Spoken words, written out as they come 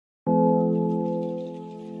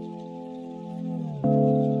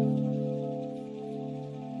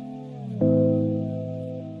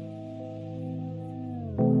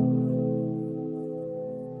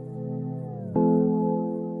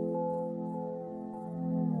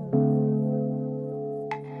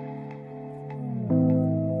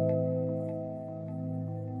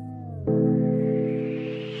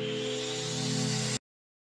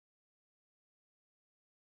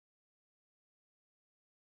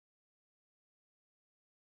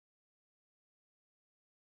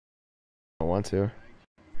want to.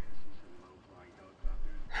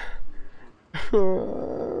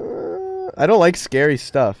 I don't like scary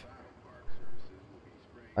stuff.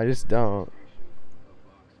 I just don't.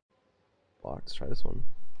 Locked. Let's try this one.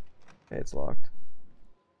 Okay, it's locked.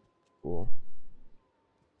 Cool.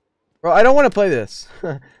 Bro, I don't want to play this.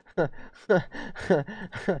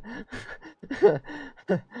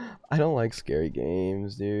 I don't like scary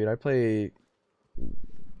games, dude. I play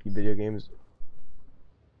video games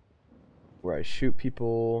where I shoot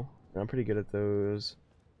people, and I'm pretty good at those.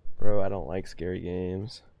 Bro, I don't like scary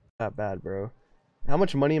games. Not bad, bro. How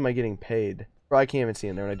much money am I getting paid? Bro, I can't even see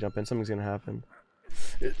in there when I jump in. Something's gonna happen.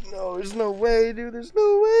 No, there's no way, dude. There's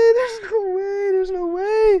no way. There's no way. There's no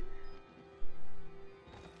way.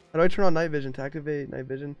 How do I turn on night vision? To activate night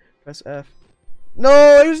vision, press F. No,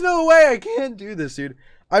 there's no way. I can't do this, dude.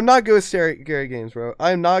 I'm not good at scary games, bro.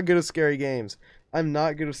 I'm not good at scary games. I'm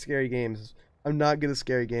not good at scary games. I'm not good at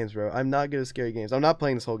scary games, bro. I'm not good at scary games. I'm not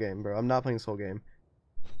playing this whole game, bro. I'm not playing this whole game.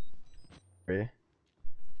 Ready?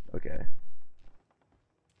 Okay.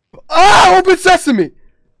 Ah! Open sesame!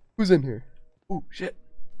 Who's in here? Oh, shit.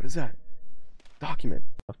 What is that? Document.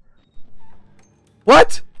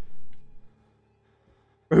 What?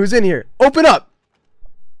 Who's in here? Open up!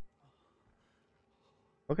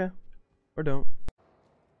 Okay. Or don't.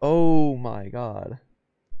 Oh my god.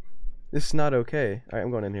 This is not okay. Alright,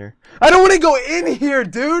 I'm going in here. I don't want to go in here,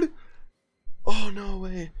 dude! Oh, no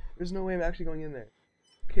way. There's no way I'm actually going in there.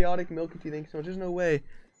 Chaotic Milky Tea, thank you so much. There's no way.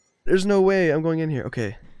 There's no way I'm going in here.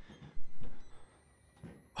 Okay.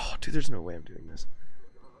 Oh, dude, there's no way I'm doing this.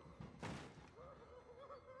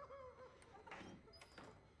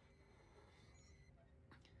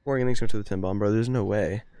 Morgan, thanks so much to the Tim Bomb, bro. There's no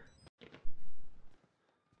way.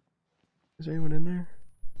 Is there anyone in there?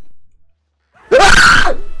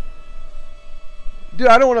 Dude,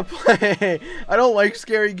 I don't want to play. I don't like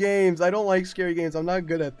scary games. I don't like scary games. I'm not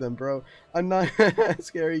good at them, bro. I'm not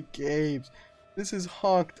scary games. This is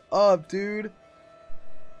honked up, dude.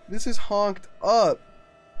 This is honked up.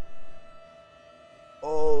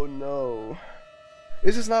 Oh no.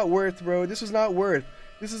 This is not worth, bro. This is not worth.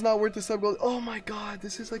 This is not worth the sub goal. Oh my god,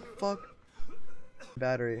 this is like fuck.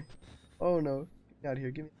 Battery. Oh no. Get out of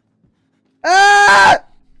here. Give me. Ah!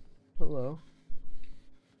 Hello.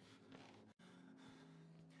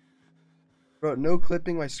 Bro, no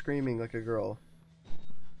clipping my screaming like a girl.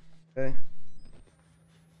 Okay.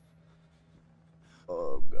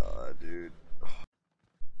 Oh god, dude.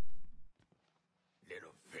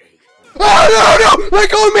 Oh no, no!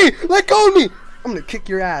 Let go of me! Let go of me! I'm gonna kick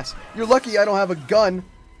your ass. You're lucky I don't have a gun,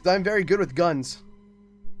 because I'm very good with guns.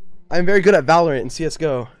 I'm very good at Valorant and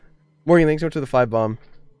CSGO. Morgan, thanks so much for the 5 bomb.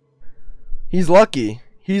 He's lucky.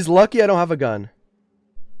 He's lucky I don't have a gun.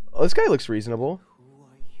 Oh, this guy looks reasonable.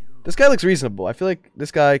 This guy looks reasonable. I feel like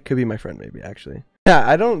this guy could be my friend, maybe, actually. Yeah,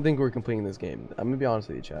 I don't think we're completing this game. I'm gonna be honest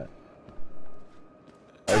with you, chat.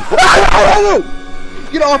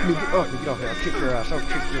 Get off me! Get off me! Get off me! I'll kick your ass! I'll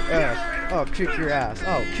kick your ass! I'll kick your ass!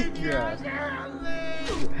 I'll kick your ass!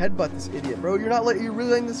 Headbutt this idiot, bro! You're not letting. You're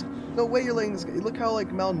really letting this. No way you're letting this guy. Look how like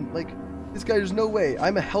this guy. There's no way.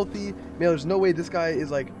 I'm a healthy male. There's no way this guy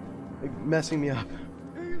is like messing me up.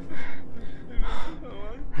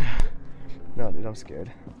 No, dude, I'm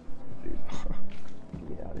scared. Dude, get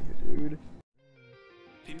me out of here, dude.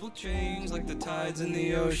 People change like the tides in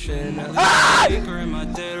the ocean. Ah! Am I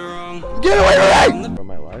dead or wrong? Get away from me! From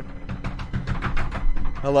my life.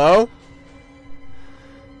 Hello?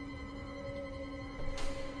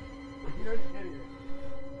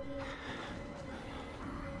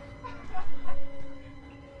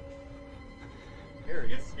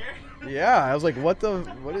 Yeah, I was like,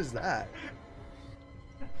 what is that?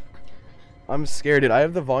 I'm scared, dude. I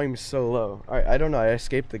have the volume so low. Alright, I don't know. I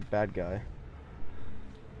escaped the bad guy.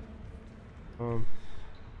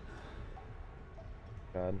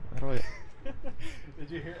 God, how do I...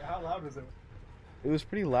 Did you hear? How loud was it? It was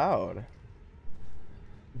pretty loud.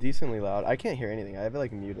 Decently loud. I can't hear anything. I have it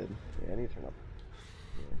like muted. Yeah, I need to turn up.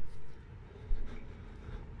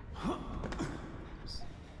 Yeah.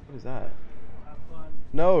 What is that? Have fun.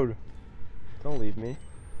 No! Don't leave me.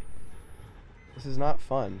 This is not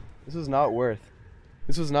fun. This was not worth.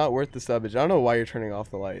 This was not worth the subbage. I don't know why you're turning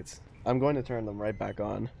off the lights. I'm going to turn them right back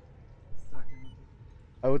on.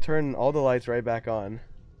 I will turn all the lights right back on.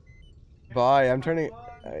 Bye. I'm turning.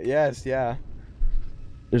 Yes, yeah.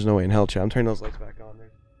 There's no way in hell, chat. I'm turning those lights back on.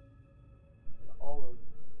 All of.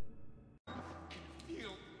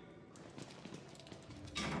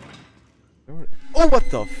 Oh, what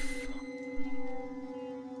the?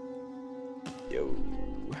 Yo.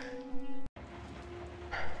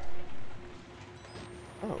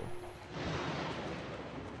 Oh.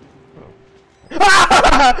 Oh.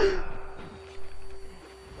 Okay,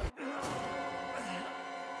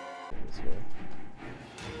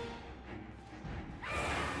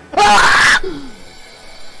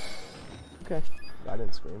 I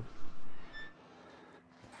didn't scream.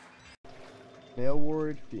 Male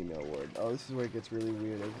ward, female ward. Oh, this is where it gets really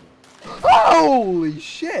weird. Holy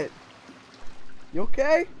shit! You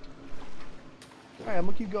okay? Alright, I'm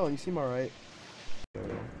gonna keep going. You seem alright.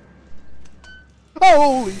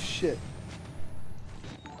 Holy shit!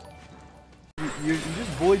 You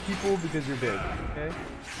just bully people because you're big, okay?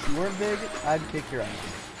 If you weren't big, I'd kick your ass.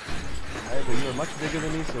 Alright, but you are much bigger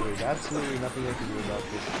than me, so there's absolutely nothing I can do about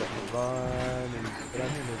this except move on and get down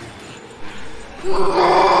here, maybe.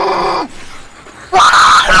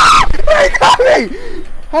 He got me!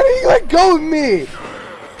 How did he let go of me?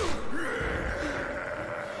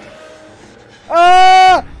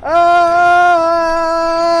 Ah!